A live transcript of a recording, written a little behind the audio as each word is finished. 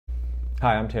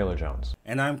Hi, I'm Taylor Jones.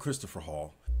 And I'm Christopher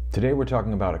Hall. Today we're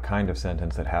talking about a kind of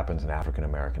sentence that happens in African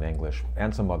American English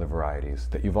and some other varieties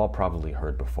that you've all probably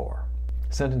heard before.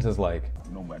 Sentences like,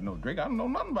 You know about no Drake? I don't know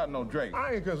nothing about no Drake.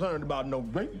 I ain't concerned about no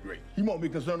Drake. You won't be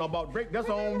concerned about Drake. That's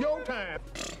on your time.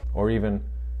 or even,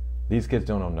 these kids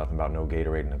don't know nothing about no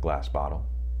Gatorade in a glass bottle.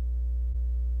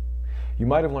 You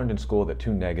might have learned in school that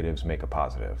two negatives make a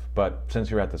positive, but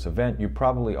since you're at this event, you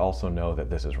probably also know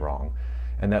that this is wrong,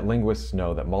 and that linguists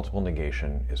know that multiple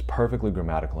negation is perfectly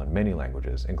grammatical in many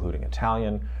languages, including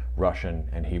Italian, Russian,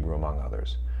 and Hebrew, among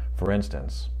others. For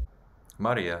instance,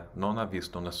 Maria non ha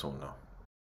visto nessuno.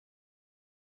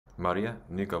 Maria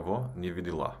никого не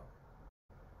видела.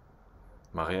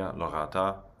 Maria לא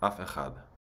ראתה אף אחד.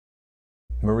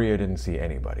 Maria didn't see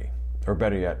anybody. Or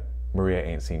better yet, Maria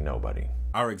ain't seen nobody.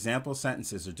 Our example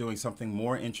sentences are doing something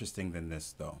more interesting than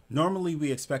this, though. Normally,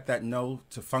 we expect that no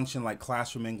to function like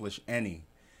classroom English any.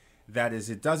 That is,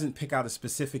 it doesn't pick out a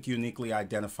specific, uniquely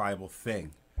identifiable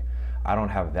thing. I don't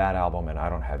have that album and I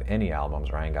don't have any albums,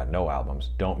 or I ain't got no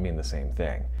albums, don't mean the same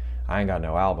thing. I ain't got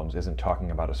no albums isn't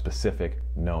talking about a specific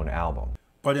known album.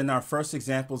 But in our first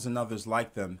examples and others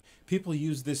like them, people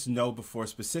use this no before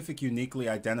specific, uniquely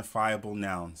identifiable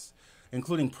nouns,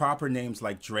 including proper names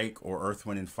like Drake or Earth,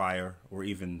 Wind & Fire, or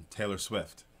even Taylor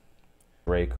Swift.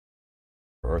 Drake,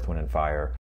 Earth, Wind &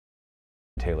 Fire,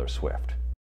 Taylor Swift.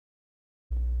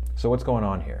 So what's going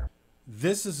on here?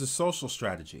 This is a social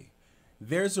strategy.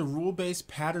 There's a rule-based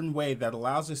pattern way that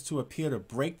allows us to appear to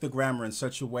break the grammar in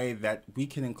such a way that we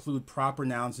can include proper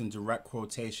nouns in direct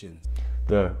quotations.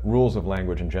 The rules of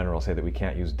language in general say that we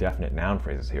can't use definite noun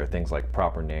phrases here, things like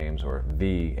proper names or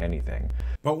the anything.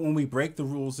 But when we break the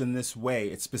rules in this way,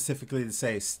 it's specifically to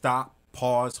say stop,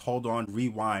 pause, hold on,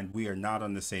 rewind, we are not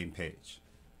on the same page.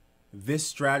 This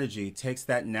strategy takes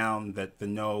that noun that the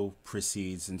no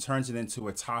precedes and turns it into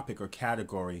a topic or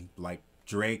category like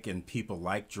Drake and people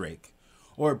like Drake.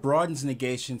 Or it broadens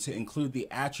negation to include the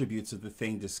attributes of the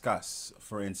thing discussed.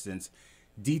 For instance,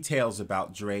 details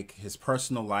about Drake, his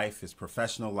personal life, his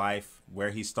professional life,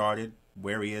 where he started,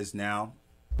 where he is now.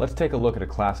 Let's take a look at a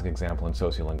classic example in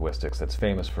sociolinguistics that's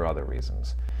famous for other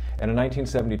reasons. In a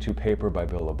 1972 paper by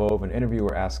Bill LeBove, an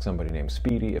interviewer asked somebody named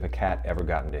Speedy if a cat ever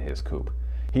got into his coop.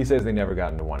 He says they never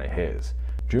got into one of his.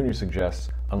 Junior suggests,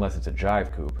 unless it's a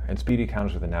jive coop, and Speedy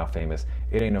counters with the now famous,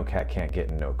 it ain't no cat can't get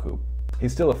in no coop.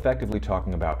 He's still effectively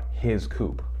talking about his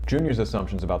coop. Junior's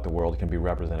assumptions about the world can be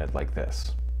represented like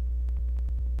this.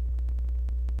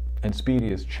 And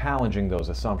Speedy is challenging those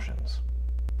assumptions.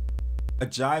 A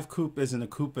jive coop isn't a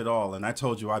coop at all, and I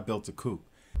told you I built a coop.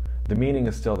 The meaning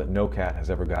is still that no cat has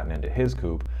ever gotten into his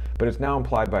coop, but it's now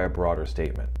implied by a broader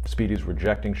statement. Speedy's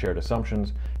rejecting shared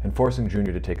assumptions and forcing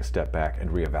Junior to take a step back and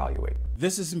reevaluate.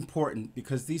 This is important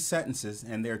because these sentences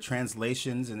and their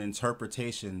translations and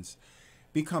interpretations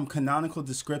become canonical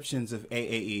descriptions of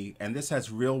AAE, and this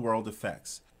has real-world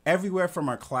effects. Everywhere from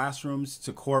our classrooms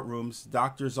to courtrooms,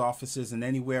 doctors' offices, and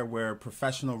anywhere where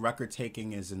professional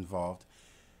record-taking is involved.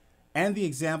 And the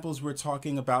examples we're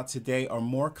talking about today are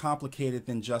more complicated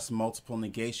than just multiple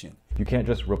negation. You can't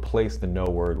just replace the no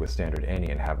word with standard any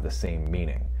and have the same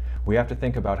meaning. We have to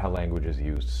think about how language is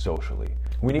used socially.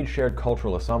 We need shared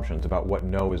cultural assumptions about what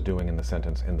no is doing in the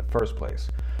sentence in the first place,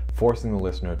 forcing the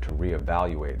listener to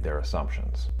reevaluate their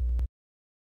assumptions.